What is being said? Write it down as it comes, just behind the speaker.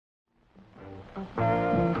Hi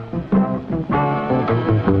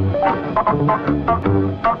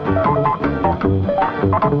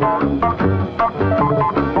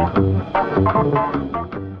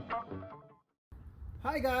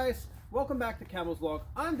guys, welcome back to Campbellsvlog.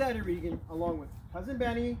 I'm Daddy Regan, along with Cousin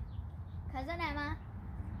Benny, Cousin Emma,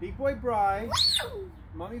 Big Boy Bri,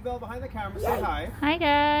 Mommy Belle behind the camera. Say hi. Hi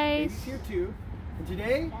guys. Baby's here too. And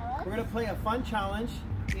today we're gonna play a fun challenge.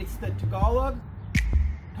 It's the Tagalog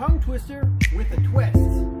tongue twister with a twist.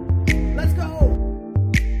 Let's go!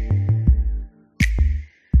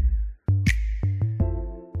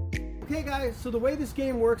 Okay guys, so the way this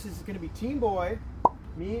game works is it's gonna be Team Boy,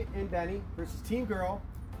 me and Benny, versus Team Girl,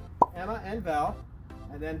 Emma and Val,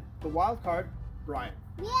 and then the wild card, Brian.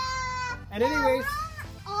 Yeah. And anyways,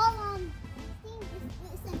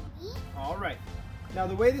 all right. Now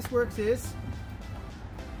the way this works is,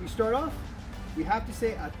 we start off, we have to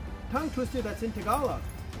say a tongue twister that's in Tagalog,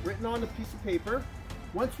 written on a piece of paper.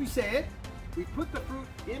 Once we say it, we put the fruit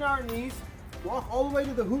in our knees, walk all the way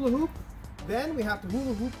to the hula hoop, then we have to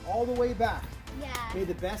hula hoop all the way back. Yeah. May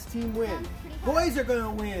the best team win. Boys are gonna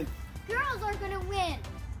win. Girls are gonna win.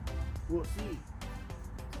 We'll see.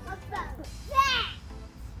 Yeah.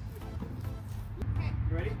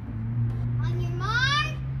 You ready? On your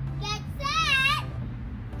mark, get set,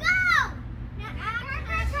 go! Now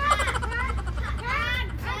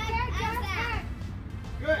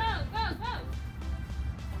Good. Go.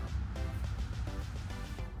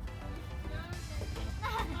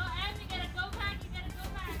 Oh, Em, you gotta go back. You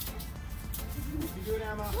can do it,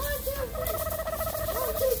 Emma. 1, 2, 3.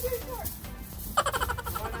 1, 2, 3, 4.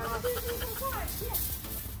 Come on, Emma. 1, 2, 3, 4. Yeah.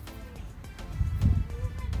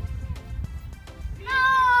 No!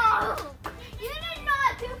 You did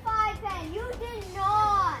not do 5 then. You did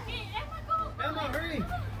not. Hey, Emma, go. Emma, hurry.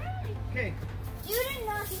 Okay. You did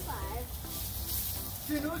not do 5.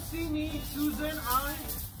 Sinusi ni Susan ang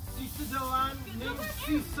sisadalan ng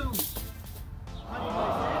sisu. How do you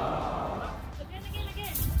guys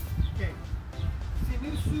Again. say it? Okay.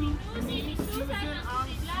 Sinusu ni Sinusi ni Susan Susan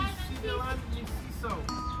ang sisadalan ng siso.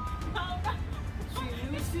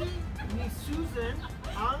 Sinusi ni Susan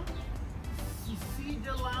ang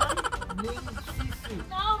sisadalan ng sisu.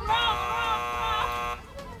 No, wrong.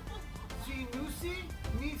 Sinusi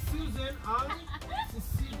ni Susan ang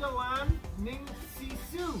sisadalan ng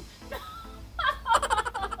sisu.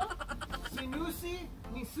 Sinusi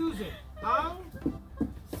ni Susan ang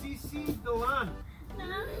sisadalan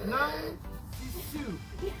ng sisu.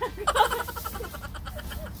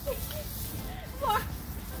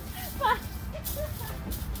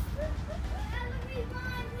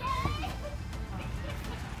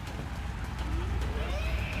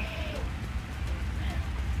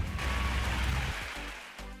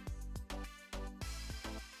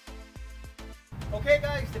 Okay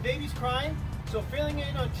guys, the baby's crying, so filling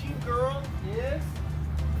in on Team Girl is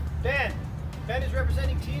Ben. Ben is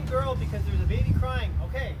representing Team Girl because there's a baby crying.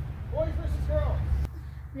 Okay, boys versus girls.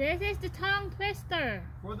 This is the tongue twister.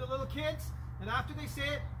 For the little kids, and after they say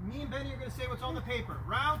it, me and Benny are going to say what's on the paper.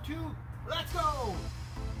 Round 2, let's go!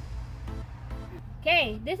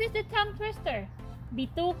 Okay, this is the tongue twister.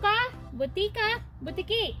 Bituka, butika,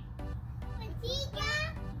 butiki.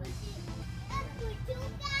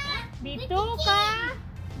 Bituka,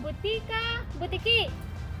 butika, butiki.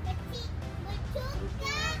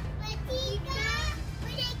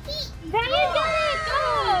 Very good! Go!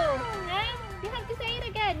 You have to say it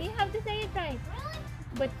again. You have to say it right.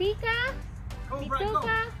 Butika, Go, Brian, go.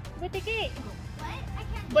 bituka, butiki. What? I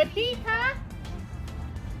can't do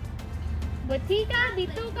Butika,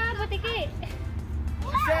 bituka, butiki.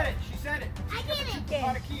 She said it. I did it. Okay.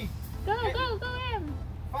 Got a key. Go, Em.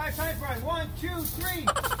 5 times, Brian. 1, 2, 3.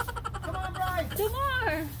 Come on, Brian. 2 more.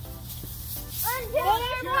 1, 2, Go,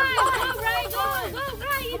 3, Brian. 4. Go, Brian. Go,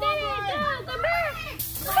 Brian. You did it.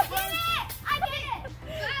 Go back. I did it!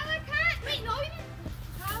 Galakan! Wait, no, you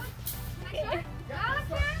didn't.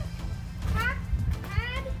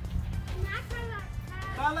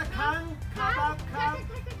 Balakan, kabab, kab,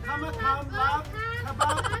 kamakam, lab,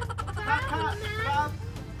 kabab, kaka, lab,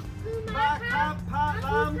 bakab,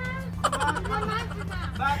 palam, kumakam,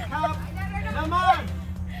 bakab, naman.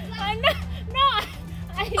 No,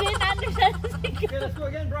 I didn't understand the Okay, secret. let's go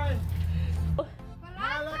again, Brian.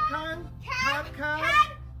 Balakan, kab, kab,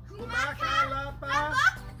 kumaka, laba,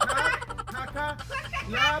 kab, kaka,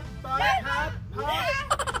 lab, bakab, pa,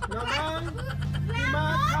 naman,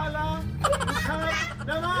 kumakala, kukab,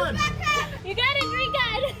 naman. You got it,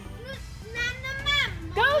 Regan.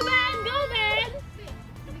 Go, Ben.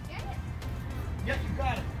 Yeah, you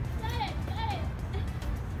got it. Got it.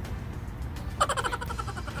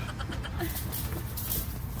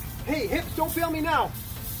 Hey, hips, don't fail me now.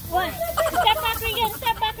 1. Step back, Regan.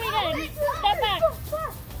 Step back, Regan. Step back.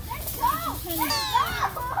 Let's go.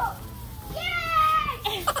 Let's go.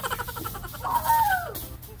 Yay!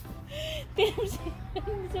 Team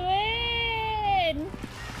Sims win.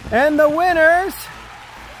 And the winners,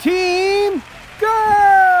 Team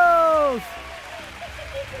Girls.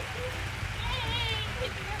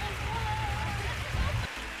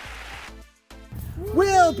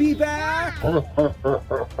 We'll be back.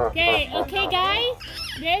 Okay, guys.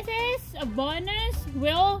 This is a bonus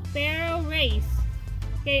wheelbarrow race.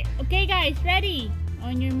 Okay, guys, ready?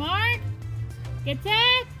 On your mark, get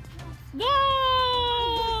set, go!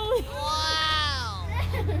 Wow.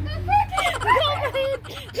 Go, Brian!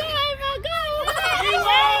 Go, Emma! Go!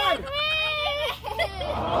 Brian!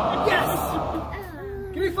 Yes.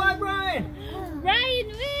 Give me 5, Brian. Brian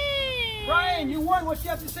win! Brian, you won. What do you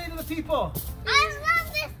have to say to the people? I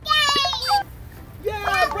love this game.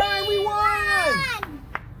 Yeah, Brian, we won.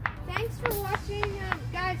 Thanks for watching,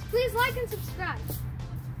 guys. Please like and subscribe.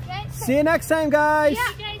 See you next time, guys.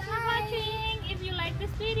 Yeah.